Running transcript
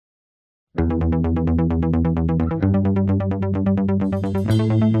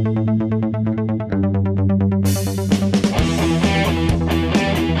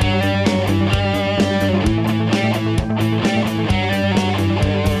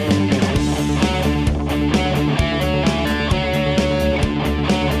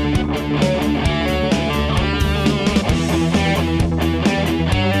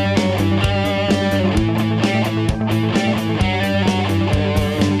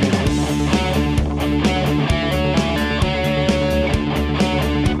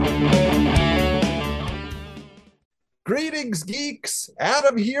Greetings, geeks.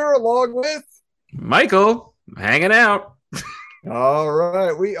 Adam here, along with Michael, hanging out. all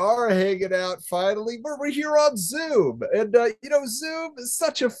right, we are hanging out finally. We're here on Zoom. And, Zoom is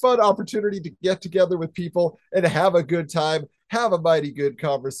such a fun opportunity to get together with people and have a good time, have a mighty good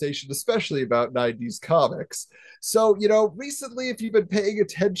conversation, especially about 90s comics. So, recently, if you've been paying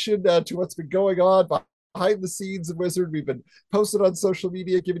attention to what's been going on behind the scenes of Wizard, we've been posted on social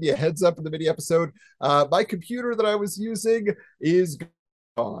media, giving you a heads up in the mini episode. My computer that I was using is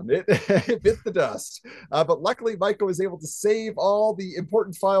on it. It bit the dust, but luckily Michael was able to save all the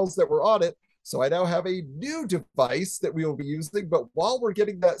important files that were on it, so I now have a new device that we will be using. But while we're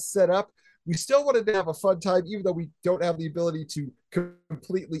getting that set up, we still wanted to have a fun time, even though we don't have the ability to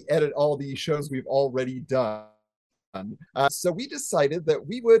completely edit all the shows we've already done. So we decided that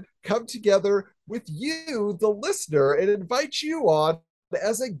we would come together with you, the listener, and invite you on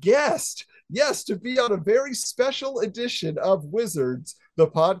as a guest. Yes, to be on a very special edition of Wizards, the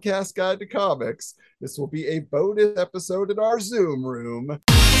podcast guide to comics. This will be a bonus episode in our Zoom room.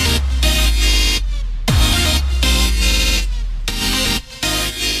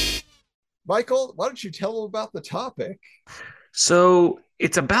 Michael, why don't you tell them about the topic? So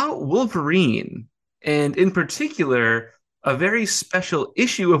it's about Wolverine, and in particular, a very special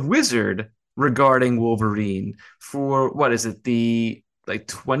issue of Wizard regarding Wolverine for what is it, the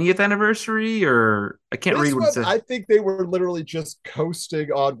 20th anniversary, or I can't read This what it one, says. I think they were literally just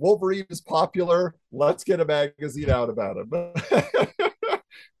coasting on Wolverine is popular. Let's get a magazine out about him.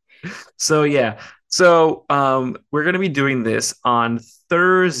 So yeah. So we're gonna be doing this on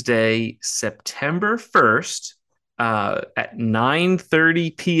Thursday, September 1st, at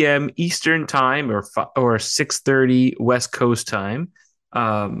 9:30 p.m. Eastern time or 6:30 West Coast time.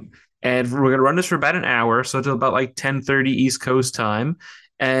 Um, and we're gonna run this for about an hour, so until about like 10:30 East Coast time.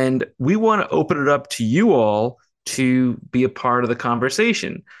 And we want to open it up to you all to be a part of the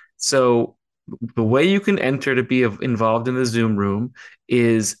conversation. So the way you can enter to be involved in the Zoom room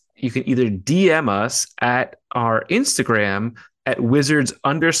is you can either DM us at our Instagram at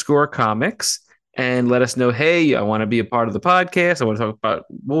wizards_comics and let us know, hey, I want to be a part of the podcast. I want to talk about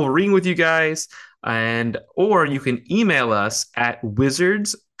Wolverine with you guys. Or you can email us at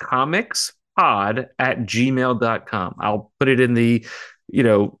wizardscomicspod@gmail.com. I'll put it in the, you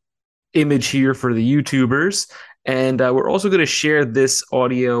know, image here for the YouTubers. And we're also going to share this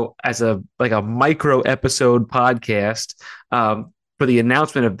audio as a micro episode podcast for the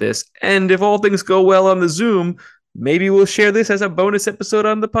announcement of this. And if all things go well on the Zoom, maybe we'll share this as a bonus episode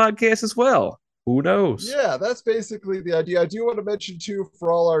on the podcast as well. Who knows? Yeah, that's basically the idea. I do want to mention too,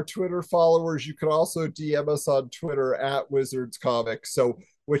 for all our Twitter followers, you can also DM us on Twitter at Wizards Comics. So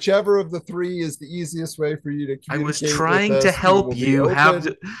whichever of the three is the easiest way for you to I was communicate with trying to us, we help will be you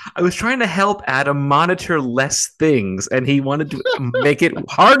open. I was trying to help Adam monitor less things, and he wanted to make it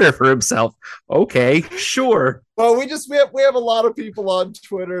harder for himself. Okay, sure. Well, we have a lot of people on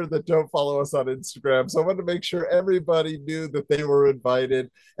Twitter that don't follow us on Instagram, so I wanted to make sure everybody knew that they were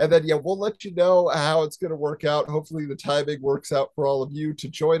invited. And then, yeah, we'll let you know how it's going to work out. Hopefully, the timing works out for all of you to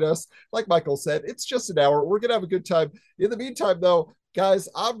join us. Like Michael said, it's just an hour. We're going to have a good time. In the meantime, though, guys,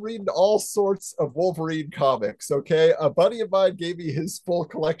 I'm reading all sorts of Wolverine comics. Okay, a buddy of mine gave me his full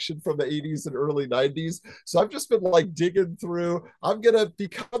collection from the 80s and early 90s, so I've just been like digging through. I'm gonna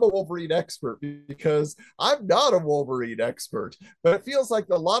become a Wolverine expert because I'm not a Wolverine expert, but it feels like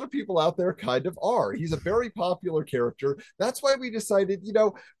a lot of people out there kind of are. He's a very popular character. That's why we decided,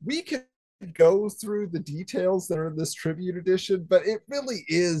 we can go through the details that are in this tribute edition, but it really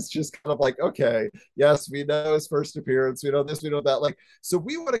is just kind of like, okay, yes, we know his first appearance, we know this, we know that. Like, so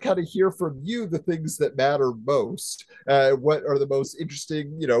we want to kind of hear from you the things that matter most. What are the most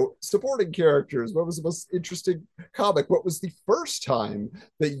interesting, supporting characters? What was the most interesting comic? What was the first time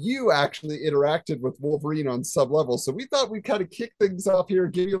that you actually interacted with Wolverine on some level? So we thought we'd kind of kick things off here,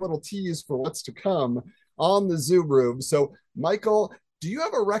 give you a little tease for what's to come on the Zoom room. So, Michael, do you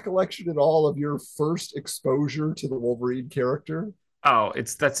have a recollection at all of your first exposure to the Wolverine character? Oh,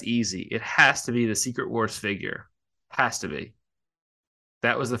 that's easy. It has to be the Secret Wars figure. Has to be.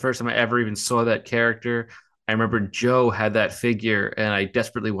 That was the first time I ever even saw that character. I remember Joe had that figure, and I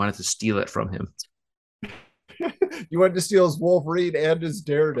desperately wanted to steal it from him. You wanted to steal his Wolverine and his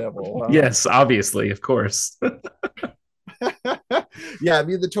Daredevil, Yes, obviously, of course. Yeah, I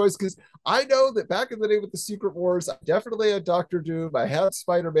mean the choice, because I know that back in the day with the Secret Wars, I definitely had Doctor Doom, I had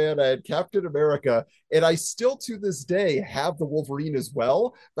Spider-Man, I had Captain America, and I still to this day have the Wolverine as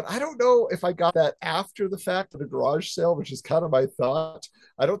well. But I don't know if I got that after the fact at a garage sale, which is kind of my thought.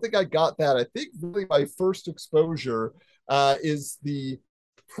 I don't think I got that. I think really my first exposure is the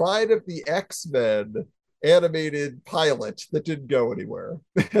Pride of the X-Men animated pilot that didn't go anywhere.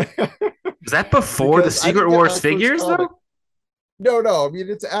 Is that before the Because I Secret didn't get Wars my first figures comic. though? No. I mean,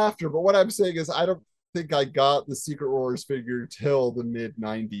 it's after. But what I'm saying is, I don't think I got the Secret Wars figure till the mid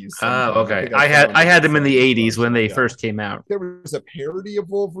 '90s. Oh, Sometime I okay. think I I found it had at them in the somebody's '80s when workshop. they Yeah, first came out. there was a parody of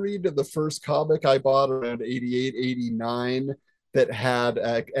Wolverine in the first comic I bought around 88, 89 that had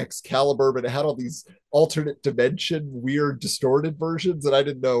Excalibur, but it had all these alternate dimension, weird, distorted versions. And I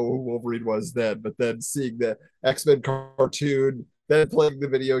didn't know who Wolverine was then. But then seeing the X-Men cartoon, then playing the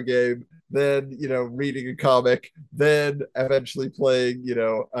video game, then, reading a comic, then eventually playing,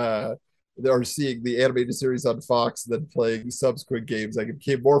 or seeing the animated series on Fox, then playing subsequent games, I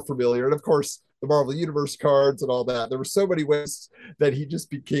became more familiar. And of course, the Marvel Universe cards and all that. There were so many ways that he just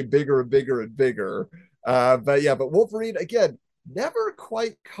became bigger and bigger and bigger. But Wolverine, again, never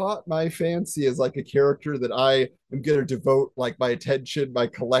quite caught my fancy as like a character that I am going to devote like my attention, my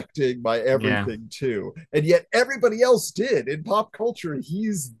collecting, my Yeah. everything to. And yet everybody else did in pop culture.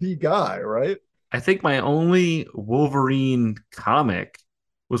 He's the guy, right? I think my only Wolverine comic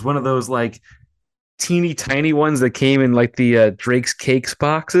was one of those like teeny tiny ones that came in like the Drake's Cakes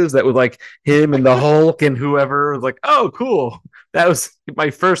boxes that was like him and the Hulk and whoever was like, oh, cool. That was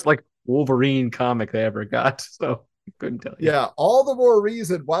my first like Wolverine comic I ever got. So I couldn't tell you. Yeah, all the more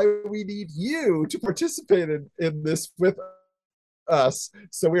reason why we need you to participate in this with us.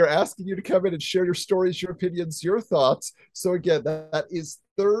 So we are asking you to come in and share your stories, your opinions, your thoughts. So again, that is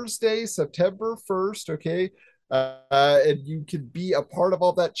Thursday, September 1st. Okay. And you can be a part of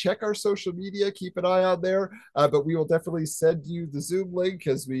all that. Check our social media, keep an eye on there. But we will definitely send you the Zoom link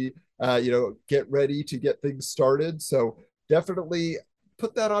as we, get ready to get things started. So definitely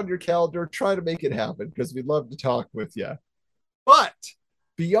put that on your calendar. Try to make it happen because we'd love to talk with you. But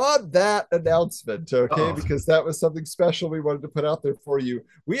beyond that announcement, okay, Oh, because that was something special we wanted to put out there for you,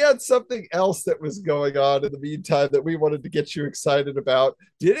 we had something else that was going on in the meantime that we wanted to get you excited about.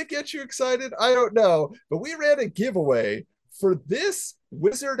 Did it get you excited? I don't know, but we ran a giveaway for this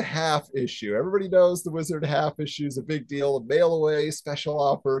Wizard Half issue. Everybody knows the Wizard Half issue is a big deal, a mail away special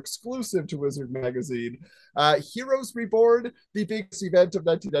offer exclusive to Wizard Magazine. Heroes Reborn, the biggest event of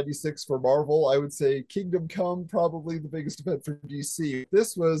 1996 for Marvel. I would say Kingdom Come, probably the biggest event for DC.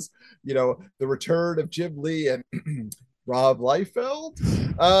 This was, the return of Jim Lee and Rob Liefeld.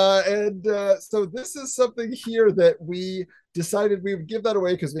 So this is something here that we decided we would give that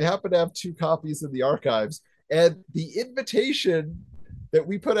away because we happen to have 2 copies in the archives. And the invitation that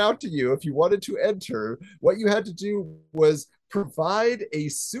we put out to you, if you wanted to enter, what you had to do was provide a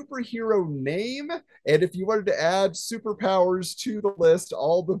superhero name. And if you wanted to add superpowers to the list,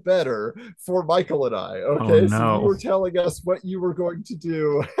 all the better for Michael and I. oh Okay. So you no. were telling us what you were going to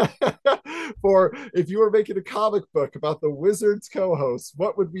do for if you were making a comic book about the Wizards co-hosts,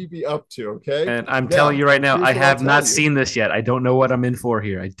 what would we be up to? Okay. And I'm telling Now, you right now, I here's what I'll have tell not you. seen this yet. I don't know what I'm in for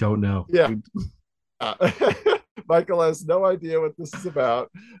here. I don't know. Yeah. Michael has no idea what this is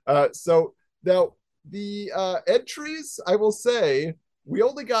about. So now the entries, I will say, we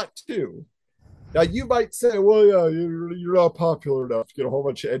only got 2. Now you might say, well, yeah, you're not popular enough to get a whole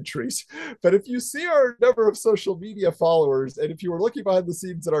bunch of entries. But if you see our number of social media followers, and if you were looking behind the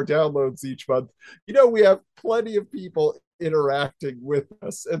scenes at our downloads each month, we have plenty of people interacting with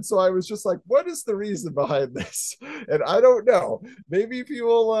us. And so I was just like, what is the reason behind this? And I don't know. Maybe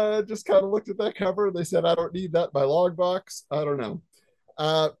people just kind of looked at that cover and they said, I don't need that in my log box. I don't know.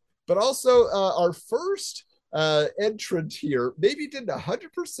 But also our first entrant here maybe didn't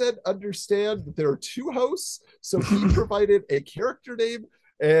 100% understand that there are 2 hosts. So he provided a character name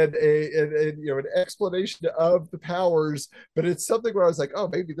and an explanation of the powers. But it's something where I was like, oh,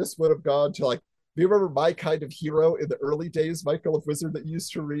 maybe this would have gone to like, do you remember My Kind of Hero in the early days, Michael, of Wizard, that you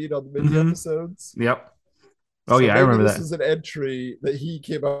used to read on the mini episodes? Yep. Oh So yeah, I maybe remember this that. is an entry that he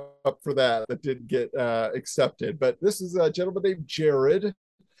came up for that didn't get accepted. But this is a gentleman named Jared.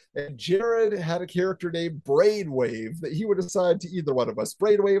 And Jared had a character named Brainwave that he would assign to either one of us.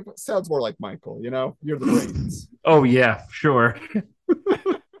 Brainwave sounds more like Michael, you're the brains. Oh yeah, sure.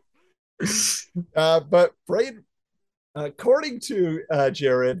 But according to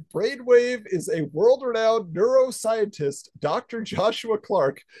Jared, Brainwave is a world-renowned neuroscientist, Dr. Joshua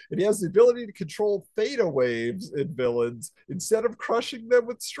Clark, and he has the ability to control theta waves in villains. Instead of crushing them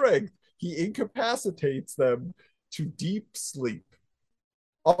with strength, he incapacitates them to deep sleep.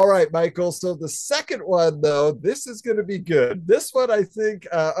 All right, Michael. So the second one, though, this is going to be good. This one, I think,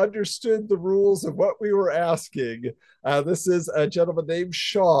 understood the rules of what we were asking. This is a gentleman named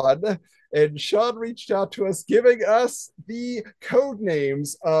Sean, and Sean reached out to us, giving us the code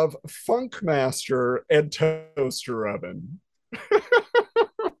names of Funkmaster and Toaster Oven.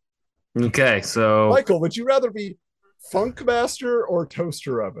 Okay, so Michael, would you rather be Funkmaster or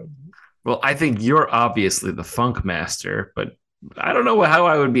Toaster Oven? well, I think you're obviously the funk master, but I don't know how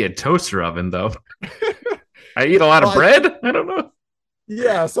I would be a toaster oven though. I eat a lot of Well, bread. I don't know.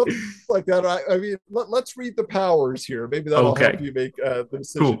 yeah, something like that. I mean, us read the powers here. Maybe that'll help Okay, you make the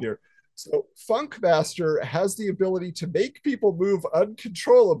decision cool. here. So, Funkmaster has the ability to make people move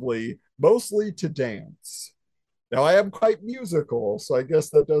uncontrollably, mostly to dance. Now, I am quite musical, so I guess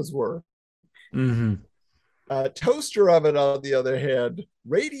that does work. Hmm. Toaster oven, on the other hand,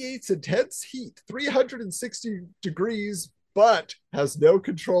 radiates intense heat, 360 degrees, but has no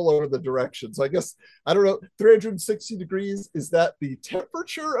control over the direction. So I guess, I don't know, 360 degrees, is that the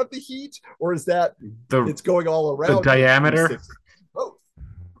temperature of the heat, or is that The it's going all the around you diameter 360? Both.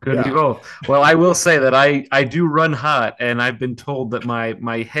 could be Yeah. both. Well, I will say that I do run hot, and I've been told that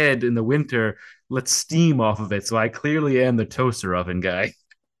my head in the winter lets steam off of it. So I clearly am the toaster oven guy.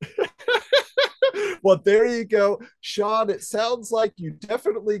 Well, there you go. Sean, it sounds like you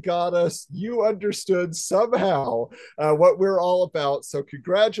definitely got us. You understood somehow what we're all about. So,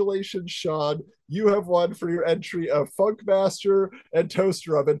 congratulations, Sean. You have won for your entry of Funkmaster and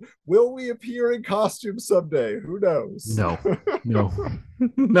Toaster Oven. Will we appear in costume someday? Who knows? No, no,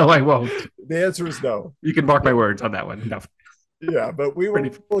 no, I won't. The answer is no. You can mark my words on that one. No, Yeah, but we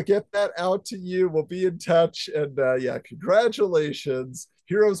pretty. will get that out to you. We'll be in touch. And yeah, congratulations.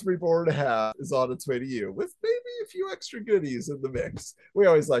 Heroes Reborn Half is on its way to you with maybe a few extra goodies in the mix. We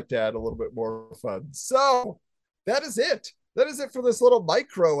always like to add a little bit more fun. So that is it. That is it for this little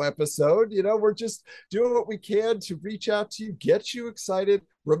micro episode. You know, we're just doing what we can to reach out to you, get you excited.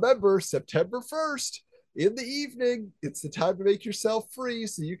 Remember, September 1st, in the evening, it's the time to make yourself free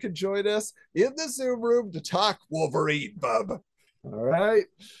so you can join us in the Zoom room to talk Wolverine, bub. All right.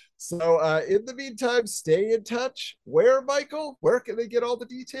 So, in the meantime, stay in touch. Where, Michael? Where can they get all the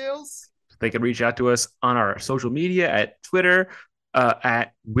details? They can reach out to us on our social media at Twitter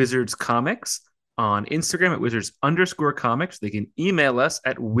at Wizards Comics, on Instagram at Wizards_comics. They can email us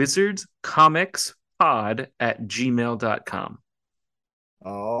at wizardscomicspod@gmail.com.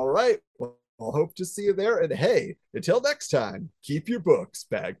 All right. Well, I'll hope to see you there. And hey, until next time, keep your books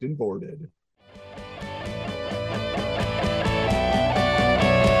bagged and boarded.